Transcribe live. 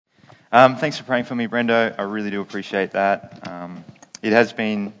Thanks for praying for me, Brendo. I really do appreciate that. It's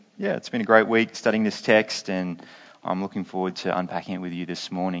been a great week studying this text, and I'm looking forward to unpacking it with you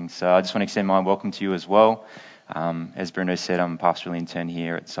this morning. So I just want to extend my welcome to you as well. As Brendo said, I'm a pastoral intern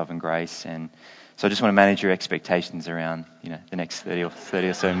here at Sovereign Grace, and so I just want to manage your expectations around, the next 30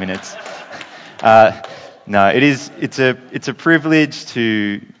 or so minutes. It's a privilege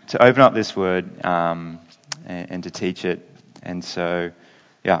to open up this word and to teach it, and so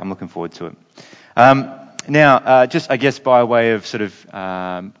I'm looking forward to it. Now, just I guess by way of sort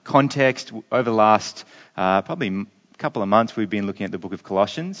of context, over the last probably couple of months, we've been looking at the book of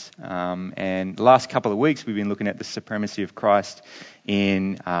Colossians, and the last couple of weeks we've been looking at the supremacy of Christ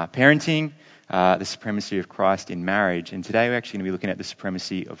in parenting, the supremacy of Christ in marriage, and today we're actually going to be looking at the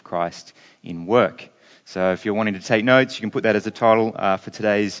supremacy of Christ in work. So if you're wanting to take notes, you can put that as a title for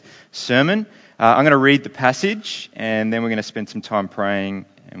today's sermon. I'm going to read the passage, and then we're going to spend some time praying,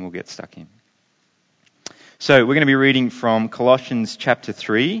 and we'll get stuck in. So we're going to be reading from Colossians chapter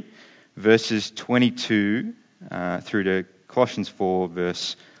 3, verses 22 through to Colossians 4,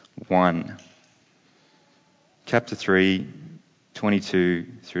 verse 1. Chapter 3, 22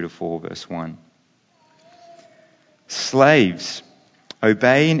 through to 4, verse 1. Slaves,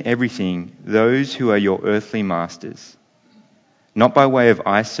 obey in everything those who are your earthly masters, not by way of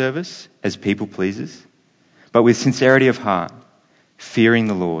eye service as people pleasers, but with sincerity of heart, fearing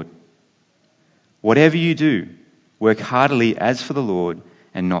the Lord. Whatever you do, work heartily as for the Lord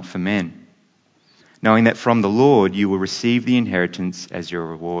and not for men, knowing that from the Lord you will receive the inheritance as your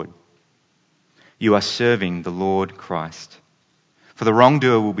reward. You are serving the Lord Christ. For the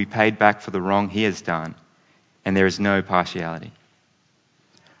wrongdoer will be paid back for the wrong he has done, and there is no partiality.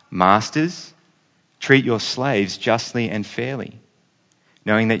 Masters, treat your slaves justly and fairly,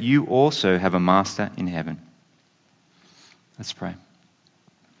 knowing that you also have a master in heaven. Let's pray.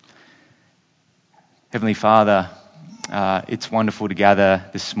 Heavenly Father, it's wonderful to gather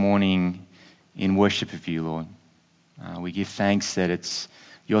this morning in worship of you, Lord. We give thanks that it's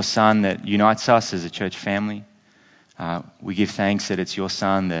your Son that unites us as a church family. We give thanks that it's your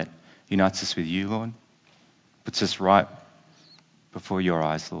Son that unites us with you, Lord. Puts us right before your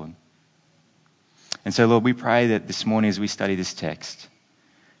eyes, Lord. And so, Lord, we pray that this morning as we study this text,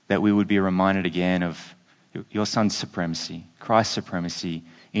 that we would be reminded again of your Son's supremacy, Christ's supremacy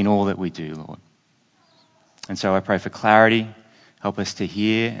in all that we do, Lord. And so I pray for clarity. Help us to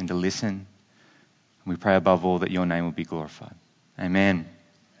hear and to listen. And we pray above all that your name will be glorified. Amen.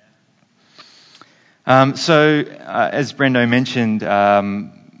 As Brendo mentioned,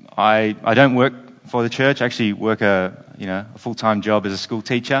 I don't work for the church. I actually work a full-time job as a school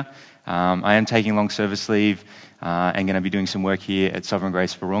teacher. I am taking long service leave and going to be doing some work here at Sovereign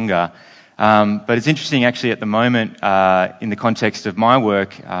Grace Virunga. But it's interesting actually at the moment in the context of my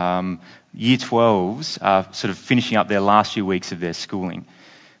work, Year 12s are sort of finishing up their last few weeks of their schooling.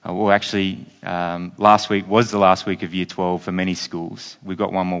 Last week was the last week of Year 12 for many schools. We've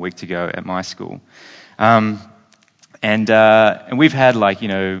got one more week to go at my school. And we've had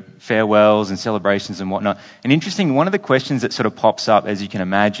farewells and celebrations and whatnot. And interesting, one of the questions that sort of pops up, as you can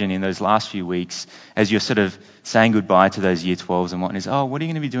imagine, in those last few weeks, as you're sort of saying goodbye to those Year 12s and whatnot, is, what are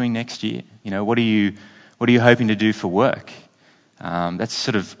you going to be doing next year? What are you hoping to do for work? That's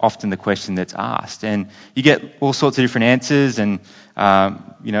sort of often the question that's asked. And you get all sorts of different answers, and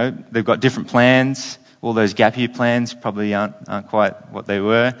they've got different plans. All those gap year plans probably aren't quite what they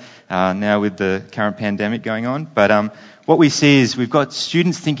were now with the current pandemic going on. But what we see is we've got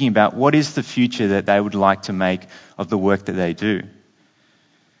students thinking about what is the future that they would like to make of the work that they do.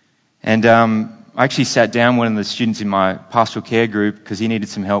 And I actually sat down one of the students in my pastoral care group because he needed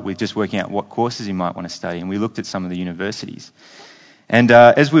some help with just working out what courses he might want to study. And we looked at some of the universities. And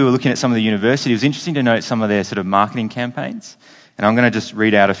as we were looking at some of the universities, it was interesting to note some of their sort of marketing campaigns. And I'm going to just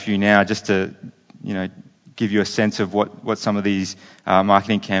read out a few now just to give you a sense of what some of these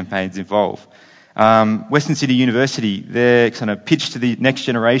marketing campaigns involve. Western City University, their kind of pitch to the next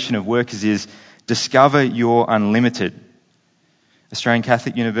generation of workers is discover your unlimited. Australian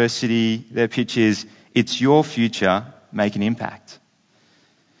Catholic University, their pitch is it's your future, make an impact.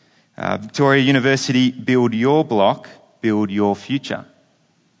 Victoria University, build your block, build your future.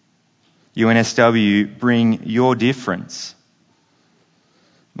 UNSW, bring your difference.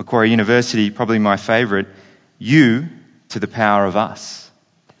 Macquarie University, probably my favourite, you to the power of us.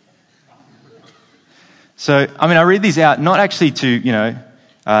 So, I read these out not actually to,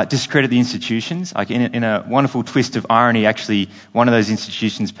 discredit the institutions. Like in a wonderful twist of irony, actually, one of those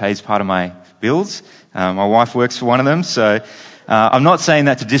institutions pays part of my bills. My wife works for one of them, so I'm not saying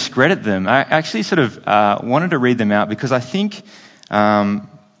that to discredit them. I actually sort of wanted to read them out because I think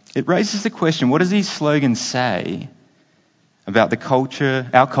it raises the question, what does these slogans say about the culture,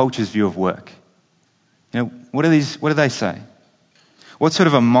 our culture's view of work? What do they say? What sort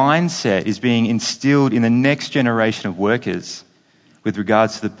of a mindset is being instilled in the next generation of workers with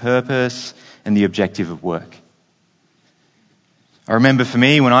regards to the purpose and the objective of work? I remember for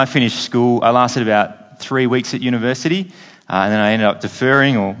me, when I finished school, I lasted about 3 weeks at university, and then I ended up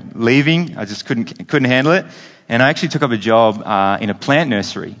deferring or leaving. I just couldn't handle it. And I actually took up a job in a plant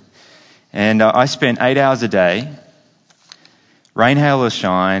nursery. And I spent 8 hours a day, rain, hail or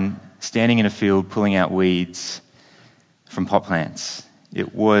shine, standing in a field pulling out weeds from pot plants.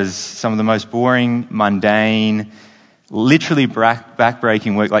 It was some of the most boring, mundane, literally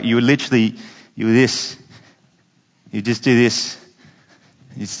back-breaking work. Like you were this, you just do this,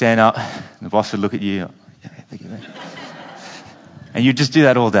 you'd stand up, and the boss would look at you, and you'd just do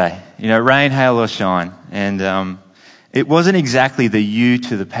that all day. Rain, hail or shine. And it wasn't exactly the you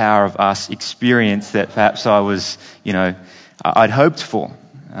to the power of us experience that perhaps I was, I'd hoped for.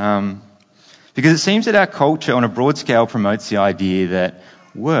 Because it seems that our culture on a broad scale promotes the idea that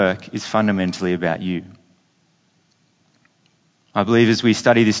work is fundamentally about you. I believe as we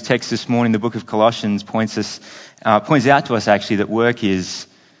study this text this morning, the book of Colossians points out to us actually that work is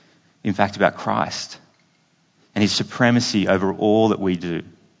in fact about Christ and his supremacy over all that we do.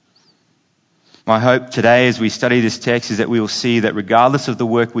 My hope today as we study this text is that we will see that regardless of the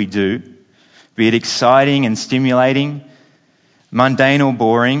work we do, be it exciting and stimulating, mundane or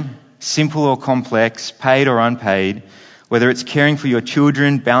boring, simple or complex, paid or unpaid, whether it's caring for your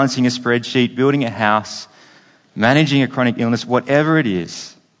children, balancing a spreadsheet, building a house, managing a chronic illness, whatever it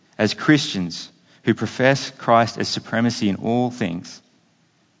is, as Christians who profess Christ as supremacy in all things,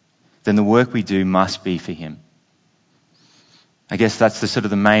 then the work we do must be for him. I guess that's the sort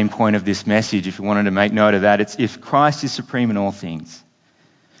of the main point of this message, if you wanted to make note of that. It's if Christ is supreme in all things,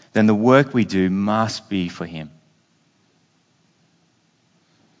 then the work we do must be for him.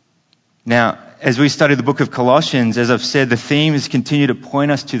 Now, as we study the book of Colossians, as I've said, the theme has continued to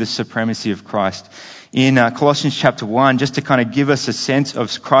point us to the supremacy of Christ. In Colossians chapter 1, just to kind of give us a sense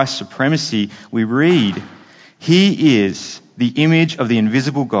of Christ's supremacy, we read, "He is the image of the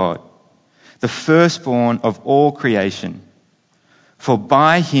invisible God, the firstborn of all creation. For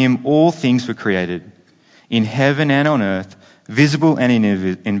by him all things were created, in heaven and on earth, visible and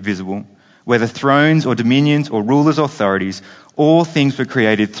invisible, whether thrones or dominions or rulers or authorities, all things were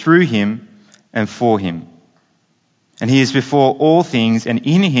created through him and for him. And he is before all things, and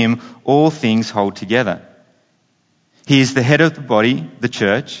in him all things hold together. He is the head of the body, the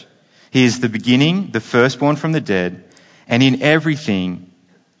church. He is the beginning, the firstborn from the dead, and in everything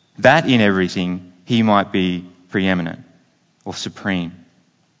he might be preeminent or supreme."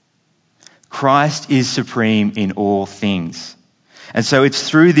 Christ is supreme in all things. And so it's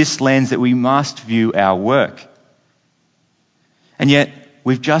through this lens that we must view our work. And yet,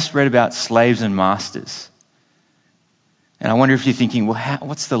 we've just read about slaves and masters. And I wonder if you're thinking, well,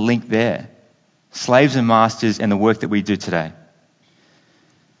 what's the link there? Slaves and masters and the work that we do today.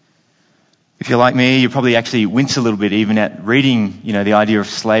 If you're like me, you probably actually wince a little bit even at reading, the idea of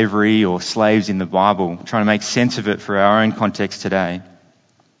slavery or slaves in the Bible, trying to make sense of it for our own context today.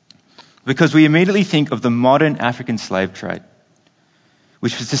 Because we immediately think of the modern African slave trade,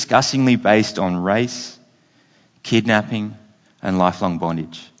 which was disgustingly based on race, kidnapping, and lifelong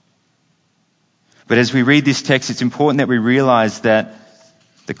bondage. But as we read this text, it's important that we realize that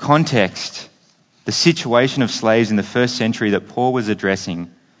the context, the situation of slaves in the first century that Paul was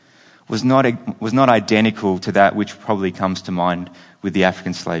addressing was not identical to that which probably comes to mind with the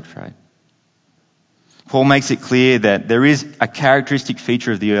African slave trade. Paul makes it clear that there is a characteristic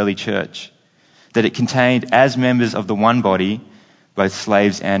feature of the early church, that it contained as members of the one body both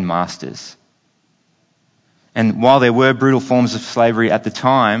slaves and masters. And while there were brutal forms of slavery at the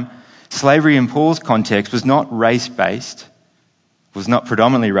time, slavery in Paul's context was not race-based, was not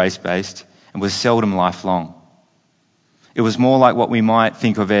predominantly race-based, and was seldom lifelong. It was more like what we might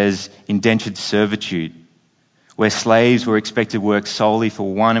think of as indentured servitude, where slaves were expected to work solely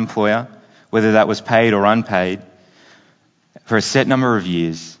for one employer, whether that was paid or unpaid, for a set number of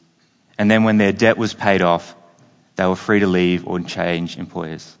years, and then when their debt was paid off, they were free to leave or change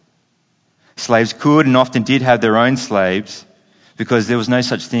employers. Slaves could and often did have their own slaves because there was no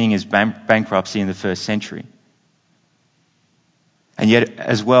such thing as bankruptcy in the first century. And yet,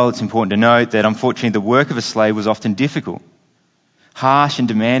 as well, it's important to note that unfortunately the work of a slave was often difficult, harsh and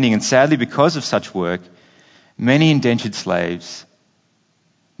demanding, and sadly because of such work, many indentured slaves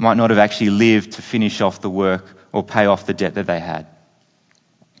might not have actually lived to finish off the work or pay off the debt that they had.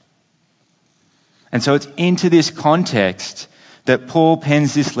 And so it's into this context that Paul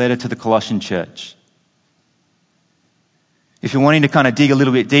pens this letter to the Colossian church. If you're wanting to kind of dig a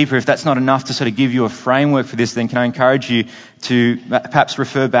little bit deeper, if that's not enough to sort of give you a framework for this, then can I encourage you to perhaps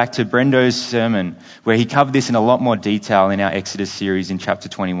refer back to Brendo's sermon, where he covered this in a lot more detail in our Exodus series in chapter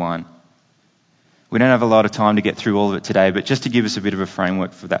 21. We don't have a lot of time to get through all of it today, but just to give us a bit of a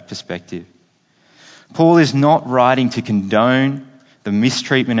framework for that perspective. Paul is not writing to condone the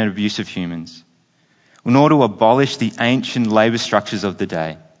mistreatment and abuse of humans, nor to abolish the ancient labour structures of the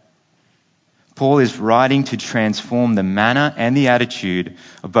day. Paul is writing to transform the manner and the attitude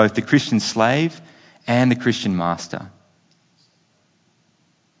of both the Christian slave and the Christian master.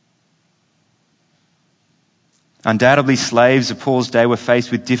 Undoubtedly, slaves of Paul's day were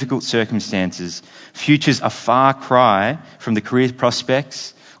faced with difficult circumstances, futures a far cry from the career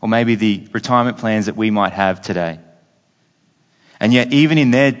prospects or maybe the retirement plans that we might have today. And yet, even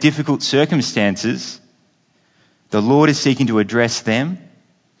in their difficult circumstances, the Lord is seeking to address them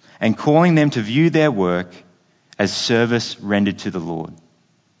and calling them to view their work as service rendered to the Lord,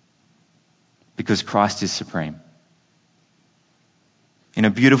 because Christ is supreme. In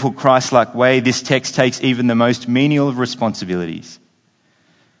a beautiful Christ-like way, this text takes even the most menial of responsibilities,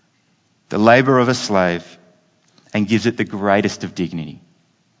 the labour of a slave, and gives it the greatest of dignity,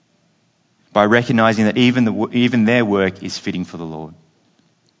 by recognising that even their work is fitting for the Lord.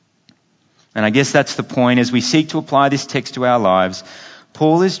 And I guess that's the point. As we seek to apply this text to our lives,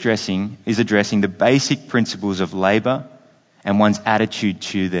 Paul is addressing the basic principles of labour and one's attitude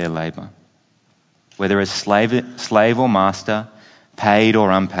to their labour, whether as slave or master, paid or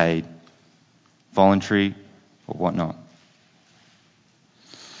unpaid, voluntary or whatnot.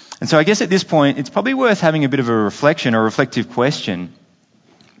 And so I guess at this point, it's probably worth having a bit of a reflection or reflective question.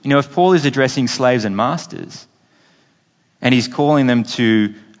 If Paul is addressing slaves and masters, and he's calling them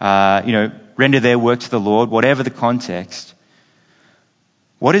to, render their work to the Lord, whatever the context,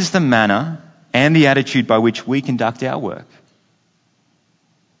 what is the manner and the attitude by which we conduct our work?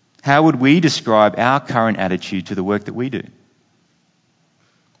 How would we describe our current attitude to the work that we do?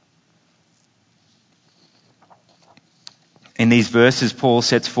 In these verses, Paul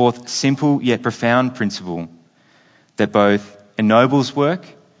sets forth a simple yet profound principle that both ennobles work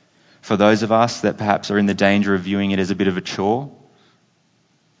for those of us that perhaps are in the danger of viewing it as a bit of a chore,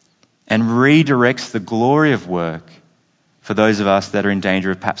 and redirects the glory of work for those of us that are in danger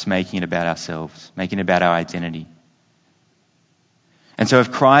of perhaps making it about ourselves, making it about our identity. And so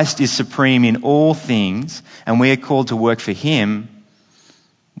if Christ is supreme in all things and we are called to work for him,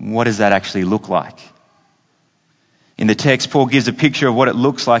 what does that actually look like? In the text, Paul gives a picture of what it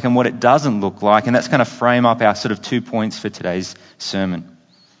looks like and what it doesn't look like, and that's going to frame up our sort of 2 points for today's sermon.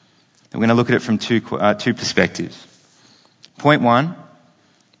 And we're going to look at it from two perspectives. Point 1,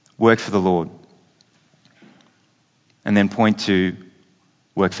 work for the Lord. And then point 2,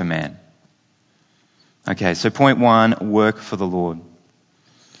 work for man. Okay, so point 1, work for the Lord.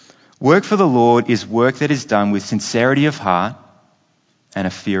 Work for the Lord is work that is done with sincerity of heart and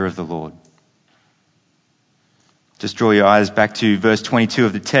a fear of the Lord. Just draw your eyes back to verse 22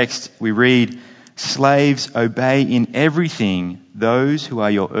 of the text. We read, "Slaves, obey in everything those who are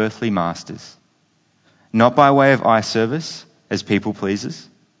your earthly masters, not by way of eye service as people pleasers,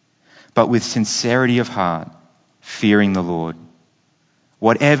 but with sincerity of heart, fearing the Lord.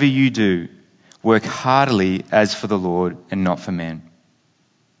 Whatever you do, work heartily as for the Lord and not for men."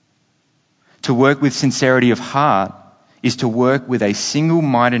 To work with sincerity of heart is to work with a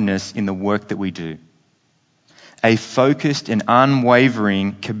single-mindedness in the work that we do. A focused and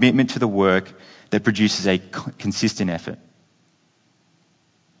unwavering commitment to the work that produces a consistent effort.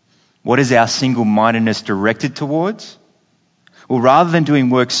 What is our single-mindedness directed towards? Well, rather than doing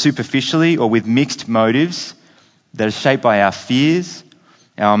work superficially or with mixed motives that are shaped by our fears,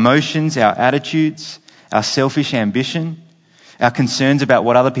 our emotions, our attitudes, our selfish ambition, our concerns about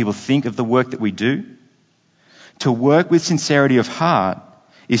what other people think of the work that we do, to work with sincerity of heart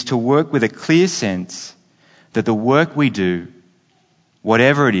is to work with a clear sense that the work we do,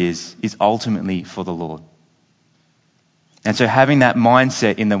 whatever it is ultimately for the Lord. And so having that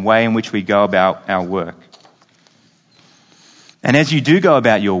mindset in the way in which we go about our work. And as you do go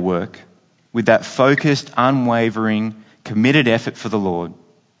about your work with that focused, unwavering, committed effort for the Lord,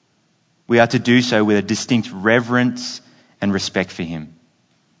 we are to do so with a distinct reverence and respect for him,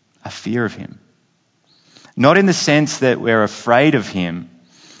 a fear of him. Not in the sense that we're afraid of him,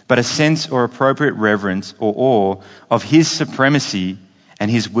 but a sense or appropriate reverence or awe of his supremacy and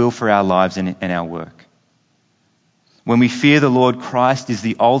his will for our lives and our work. When we fear the Lord, Christ is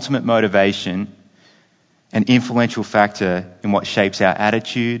the ultimate motivation and influential factor in what shapes our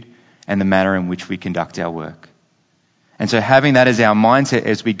attitude and the manner in which we conduct our work. And so having that as our mindset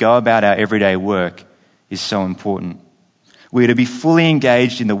as we go about our everyday work is so important. We are to be fully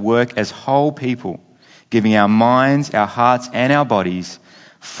engaged in the work as whole people, giving our minds, our hearts, and our bodies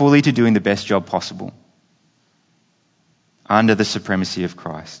fully to doing the best job possible under the supremacy of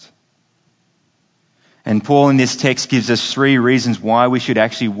Christ. And Paul in this text gives us 3 reasons why we should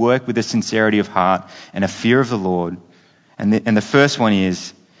actually work with a sincerity of heart and a fear of the Lord. And the first one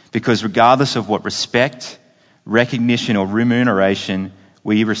is because regardless of what respect, recognition or remuneration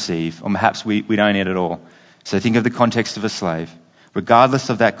we receive, or perhaps we don't need it all. So think of the context of a slave. Regardless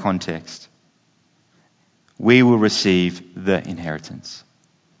of that context, we will receive the inheritance.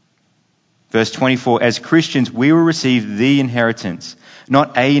 Verse 24, as Christians, we will receive the inheritance,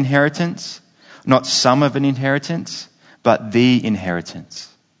 not a inheritance, not some of an inheritance, but the inheritance.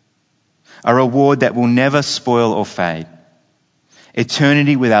 A reward that will never spoil or fade.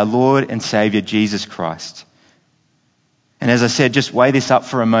 Eternity with our Lord and Saviour Jesus Christ. And as I said, just weigh this up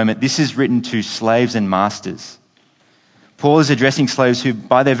for a moment. This is written to slaves and masters. Paul is addressing slaves who,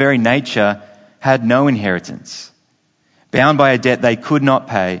 by their very nature, had no inheritance, bound by a debt they could not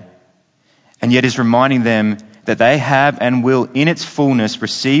pay, and yet is reminding them that they have and will, in its fullness,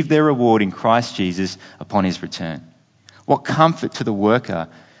 receive their reward in Christ Jesus upon his return. What comfort to the worker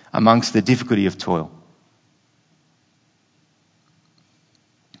amongst the difficulty of toil.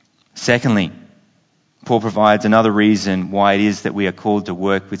 Secondly, Paul provides another reason why it is that we are called to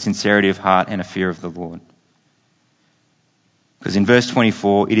work with sincerity of heart and a fear of the Lord. Because in verse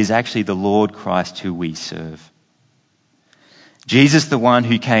 24, it is actually the Lord Christ who we serve. Jesus, the one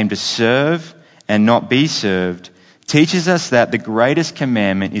who came to serve and not be served, teaches us that the greatest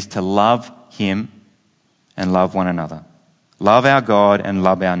commandment is to love him and love one another. Love our God and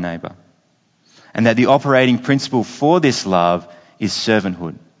love our neighbour. And that the operating principle for this love is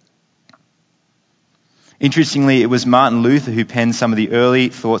servanthood. Interestingly, it was Martin Luther who penned some of the early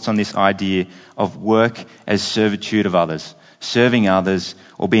thoughts on this idea of work as servitude of others, serving others,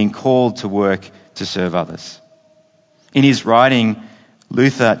 or being called to work to serve others. In his writing,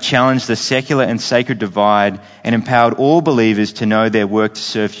 Luther challenged the secular and sacred divide and empowered all believers to know their work to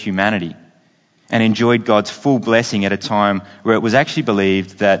serve humanity, and enjoyed God's full blessing at a time where it was actually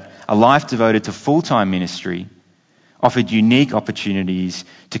believed that a life devoted to full-time ministry offered unique opportunities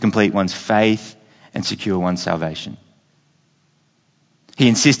to complete one's faith and secure one's salvation. He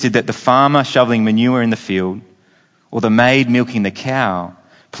insisted that the farmer shoveling manure in the field or the maid milking the cow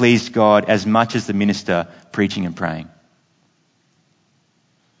pleased God as much as the minister preaching and praying.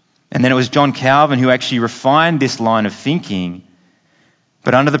 And then it was John Calvin who actually refined this line of thinking,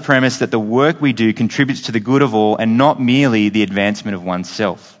 but under the premise that the work we do contributes to the good of all and not merely the advancement of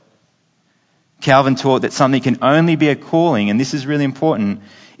oneself. Calvin taught that something can only be a calling, and this is really important,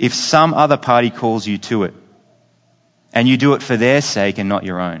 if some other party calls you to it, and you do it for their sake and not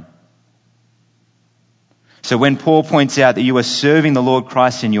your own. So when Paul points out that you are serving the Lord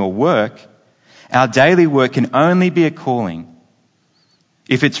Christ in your work, our daily work can only be a calling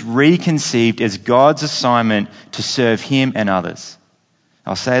if it's reconceived as God's assignment to serve him and others.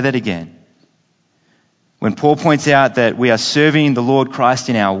 I'll say that again. When Paul points out that we are serving the Lord Christ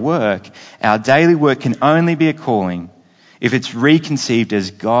in our work, our daily work can only be a calling if it's reconceived as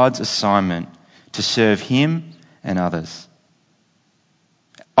God's assignment to serve him and others.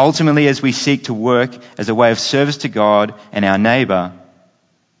 Ultimately, as we seek to work as a way of service to God and our neighbour,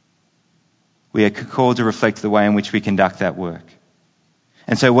 we are called to reflect the way in which we conduct that work.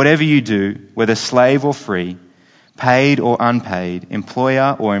 And so whatever you do, whether slave or free, paid or unpaid,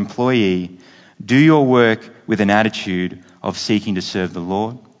 employer or employee, do your work with an attitude of seeking to serve the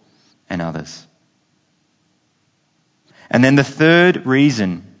Lord and others. And then the third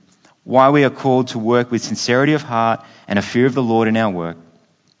reason why we are called to work with sincerity of heart and a fear of the Lord in our work,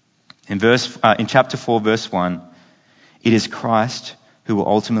 in chapter 4, verse 1, it is Christ who will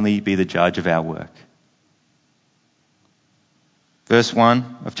ultimately be the judge of our work. Verse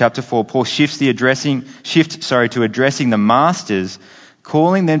 1 of chapter 4, Paul shifts to addressing the masters,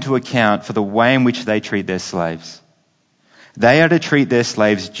 calling them to account for the way in which they treat their slaves. They are to treat their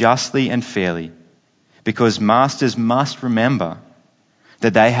slaves justly and fairly, because masters must remember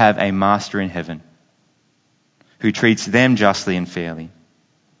that they have a master in heaven who treats them justly and fairly,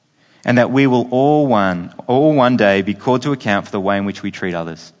 and that we will all one day be called to account for the way in which we treat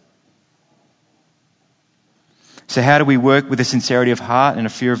others. So how do we work with a sincerity of heart and a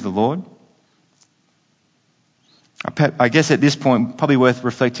fear of the Lord? I guess at this point, probably worth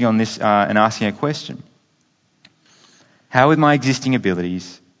reflecting on this and asking a question. How with my existing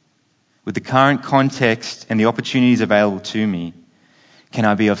abilities, with the current context and the opportunities available to me, can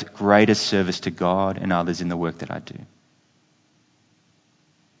I be of greatest service to God and others in the work that I do?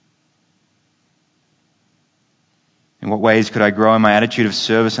 In what ways could I grow in my attitude of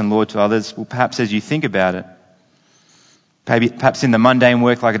service and laud to others? Well, perhaps as you think about it, perhaps in the mundane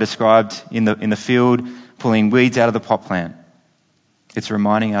work like I described in the field, pulling weeds out of the pot plant. It's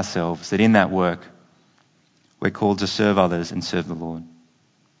reminding ourselves that in that work, we're called to serve others and serve the Lord.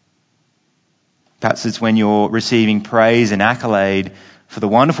 Perhaps it's when you're receiving praise and accolade for the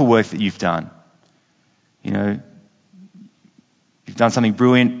wonderful work that you've done. You know, you've done something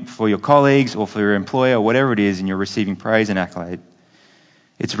brilliant for your colleagues or for your employer or whatever it is, and you're receiving praise and accolade.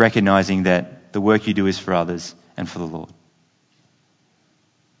 It's recognizing that the work you do is for others and for the Lord.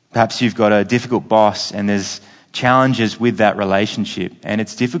 Perhaps you've got a difficult boss and there's challenges with that relationship, and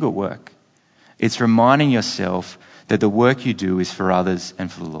it's difficult work. It's reminding yourself that the work you do is for others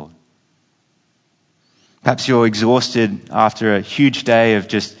and for the Lord. Perhaps you're exhausted after a huge day of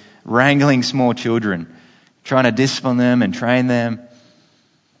just wrangling small children, trying to discipline them and train them,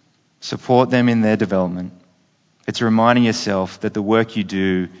 support them in their development. It's reminding yourself that the work you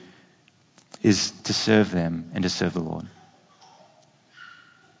do is to serve them and to serve the Lord.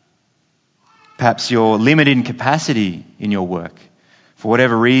 Perhaps you're limited in capacity in your work. For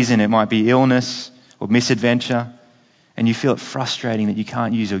whatever reason, it might be illness or misadventure, and you feel it frustrating that you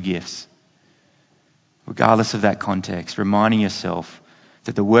can't use your gifts. Regardless of that context, reminding yourself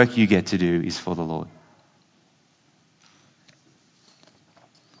that the work you get to do is for the Lord.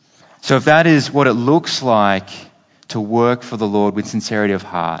 So if that is what it looks like to work for the Lord with sincerity of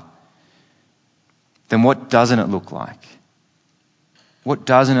heart, then what doesn't it look like? What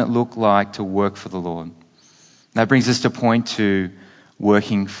doesn't it look like to work for the Lord? That brings us to point 2,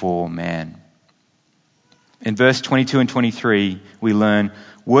 working for man. In verse 22 and 23, we learn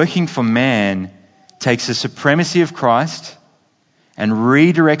working for man takes the supremacy of Christ and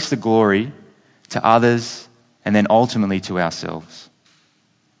redirects the glory to others and then ultimately to ourselves.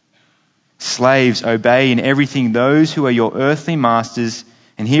 Slaves, obey in everything those who are your earthly masters,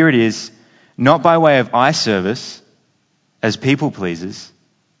 and here it is, not by way of eye service as people pleasers,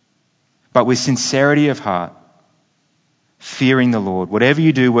 but with sincerity of heart, fearing the Lord. Whatever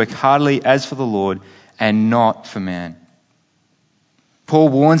you do, work heartily as for the Lord and not for man. Paul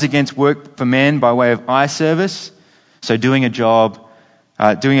warns against work for men by way of eye service, so doing a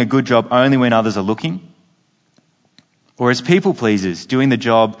good job only when others are looking, or as people pleasers, doing the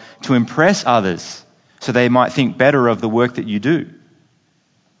job to impress others so they might think better of the work that you do.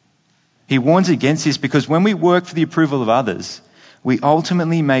 He warns against this because when we work for the approval of others, we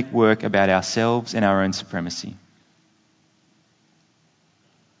ultimately make work about ourselves and our own supremacy.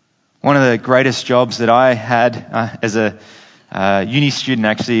 One of the greatest jobs that I had as a uni student,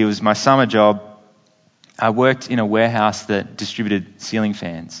 actually, it was my summer job. I worked in a warehouse that distributed ceiling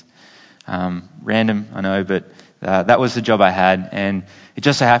fans. Random, I know, but that was the job I had. And it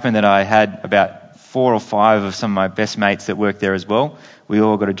just so happened that I had about 4 or 5 of some of my best mates that worked there as well. We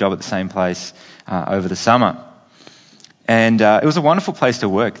all got a job at the same place over the summer. And it was a wonderful place to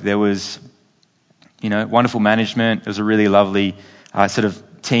work. There was, wonderful management. It was a really lovely sort of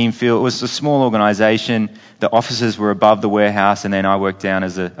team feel. It was a small organisation. The offices were above the warehouse, and then I worked down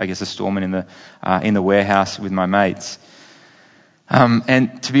as a storeman in the warehouse with my mates.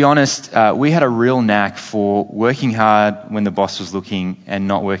 And to be honest, we had a real knack for working hard when the boss was looking and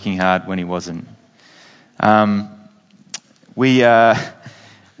not working hard when he wasn't. The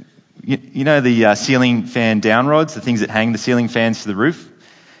ceiling fan down rods, the things that hang the ceiling fans to the roof.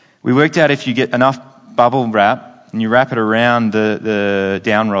 We worked out if you get enough bubble wrap and you wrap it around the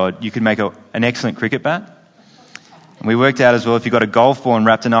down rod, you could make an excellent cricket bat. And we worked out as well if you got a golf ball and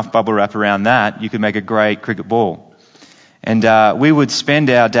wrapped enough bubble wrap around that, you could make a great cricket ball. And we would spend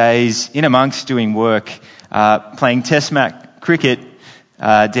our days in amongst doing work, playing test match cricket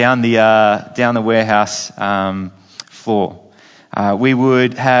down the warehouse floor. There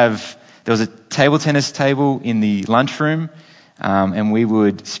was a table tennis table in the lunchroom, and we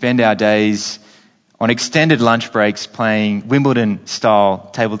would spend our days on extended lunch breaks playing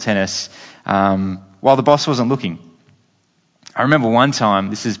Wimbledon-style table tennis while the boss wasn't looking. I remember one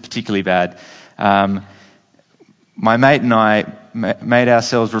time, this is particularly bad, my mate and I made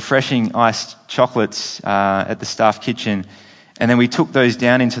ourselves refreshing iced chocolates at the staff kitchen, and then we took those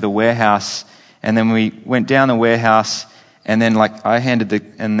down into the warehouse, and then we went down the warehouse, and then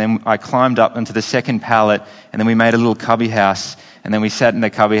I climbed up into the second pallet, and then we made a little cubby house, and then we sat in the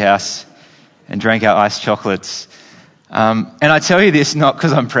cubby house and drank our iced chocolates. And I tell you this not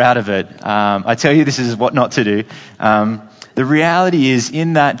because I'm proud of it. I tell you this is what not to do. The reality is,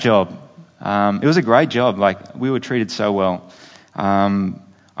 in that job, it was a great job. Like, we were treated so well.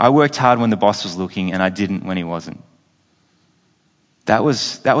 I worked hard when the boss was looking, and I didn't when he wasn't. That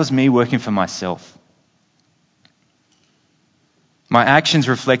was me working for myself. My actions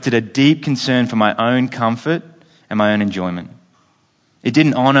reflected a deep concern for my own comfort and my own enjoyment. It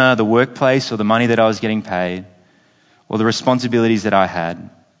didn't honour the workplace or the money that I was getting paid or the responsibilities that I had.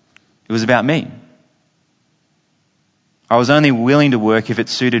 It was about me. I was only willing to work if it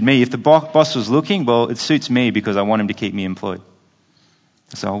suited me. If the boss was looking, well, it suits me because I want him to keep me employed.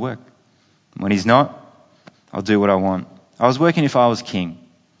 So I'll work. When he's not, I'll do what I want. I was working if I was king.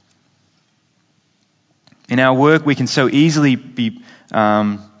 In our work, we can so easily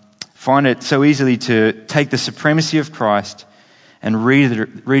find it so easily to take the supremacy of Christ and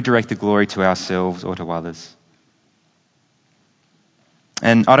redirect the glory to ourselves or to others.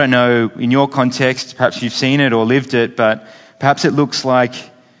 And I don't know, in your context, perhaps you've seen it or lived it, but perhaps it looks like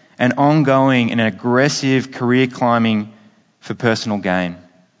an ongoing and aggressive career climbing for personal gain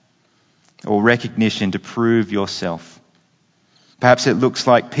or recognition to prove yourself. Perhaps it looks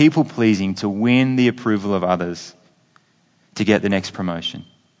like people pleasing to win the approval of others to get the next promotion.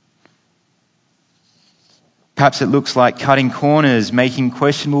 Perhaps it looks like cutting corners, making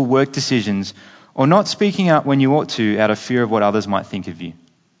questionable work decisions, or not speaking up when you ought to out of fear of what others might think of you.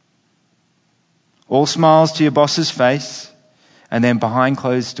 All smiles to your boss's face, and then behind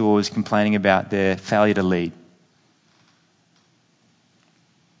closed doors complaining about their failure to lead.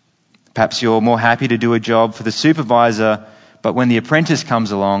 Perhaps you're more happy to do a job for the supervisor, but when the apprentice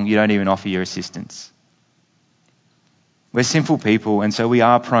comes along, you don't even offer your assistance. We're sinful people, and so we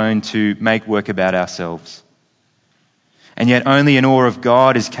are prone to make work about ourselves. And yet only an awe of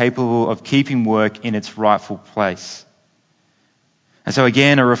God is capable of keeping work in its rightful place. And so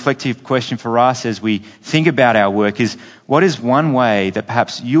again, a reflective question for us as we think about our work is, what is one way that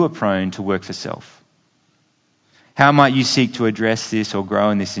perhaps you are prone to work for self? How might you seek to address this or grow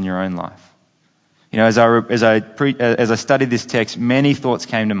in this in your own life? You know, as I studied this text, many thoughts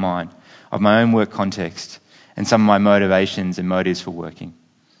came to mind of my own work context and some of my motivations and motives for working.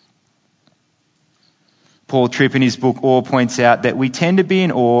 Paul Tripp in his book Awe points out that we tend to be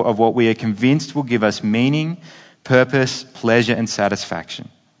in awe of what we are convinced will give us meaning, purpose, pleasure and satisfaction.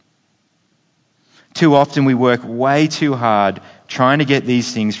 Too often we work way too hard trying to get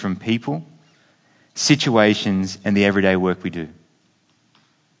these things from people, situations and the everyday work we do.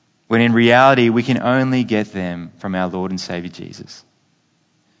 When in reality we can only get them from our Lord and Saviour Jesus.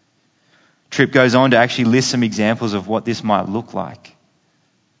 Tripp goes on to actually list some examples of what this might look like.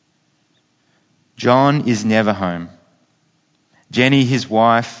 John is never home. Jenny, his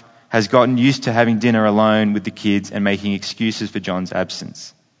wife, has gotten used to having dinner alone with the kids and making excuses for John's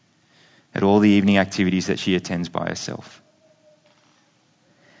absence at all the evening activities that she attends by herself.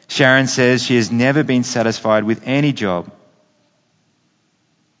 Sharon says she has never been satisfied with any job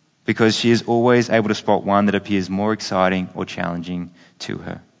because she is always able to spot one that appears more exciting or challenging to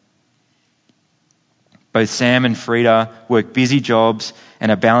her. Both Sam and Frida work busy jobs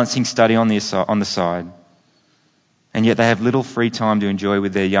and are balancing study on the side. And yet they have little free time to enjoy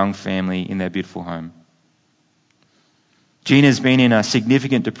with their young family in their beautiful home. Gina's been in a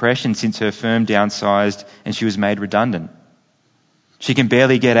significant depression since her firm downsized and she was made redundant. She can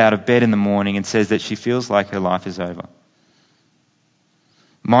barely get out of bed in the morning and says that she feels like her life is over.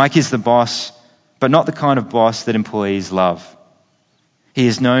 Mike is the boss, but not the kind of boss that employees love. He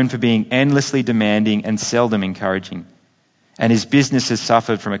is known for being endlessly demanding and seldom encouraging, and his business has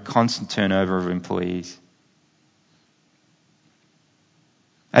suffered from a constant turnover of employees.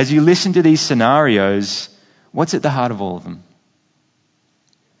 As you listen to these scenarios, what's at the heart of all of them?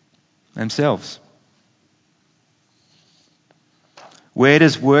 Themselves. Where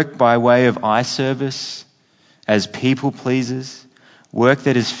does work by way of eye service, as people pleasers, work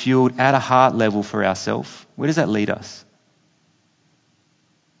that is fueled at a heart level for ourselves, where does that lead us?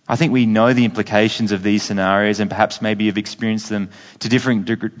 I think we know the implications of these scenarios and perhaps maybe have experienced them to different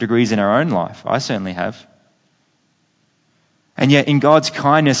degrees in our own life. I certainly have. And yet in God's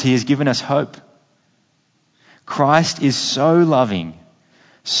kindness, He has given us hope. Christ is so loving,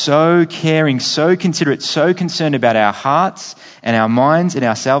 so caring, so considerate, so concerned about our hearts and our minds and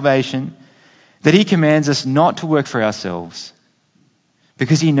our salvation that He commands us not to work for ourselves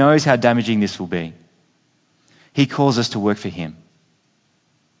because He knows how damaging this will be. He calls us to work for Him.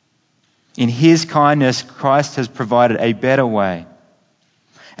 In His kindness, Christ has provided a better way.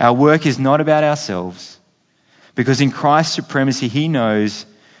 Our work is not about ourselves, because in Christ's supremacy, He knows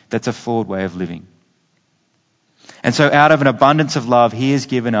that's a flawed way of living. And so out of an abundance of love, He has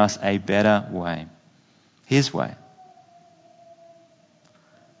given us a better way. His way.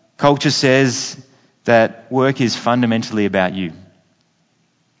 Culture says that work is fundamentally about you.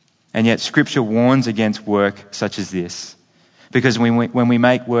 And yet Scripture warns against work such as this. Because when we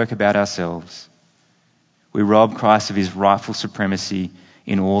make work about ourselves, We rob Christ of his rightful supremacy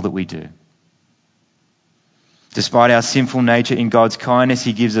in all that we do. Despite our sinful nature, in God's kindness,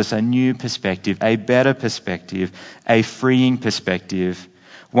 he gives us a new perspective, a better perspective, a freeing perspective,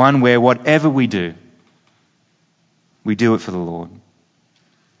 one where whatever we do it for the Lord.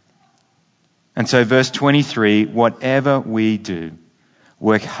 And so verse 23, whatever we do,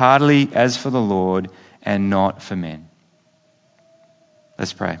 work heartily as for the Lord and not for men.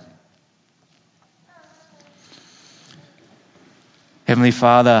 Let's pray. Heavenly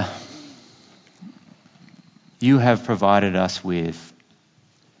Father, you have provided us with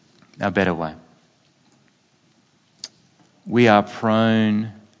a better way. We are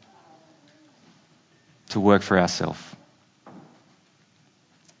prone to work for ourselves.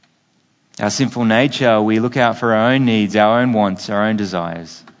 Our sinful nature, we look out for our own needs, our own wants, our own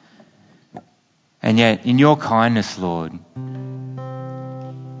desires. And yet, in your kindness, Lord,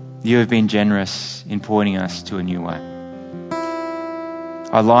 you have been generous in pointing us to a new way.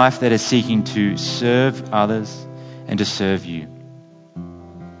 A life that is seeking to serve others and to serve you.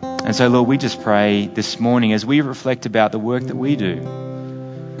 And so, Lord, we just pray this morning as we reflect about the work that we do,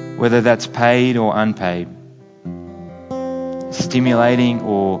 whether that's paid or unpaid, stimulating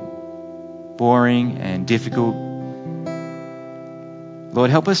or boring and difficult. Lord,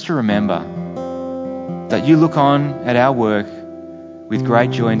 help us to remember that you look on at our work with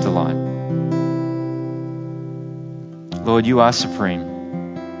great joy and delight. Lord, you are supreme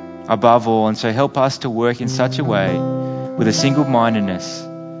above all, and so help us to work in such a way with a single-mindedness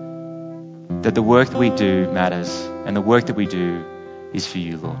that the work that we do matters and the work that we do is for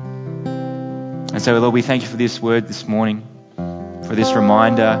you, Lord. And so, Lord, we thank you for this word this morning, for this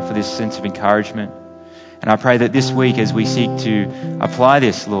reminder, for this sense of encouragement. And I pray that this week as we seek to apply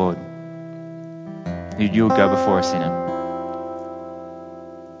this, Lord, you'll go before us in it.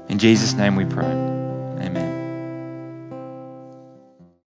 In Jesus' name we pray.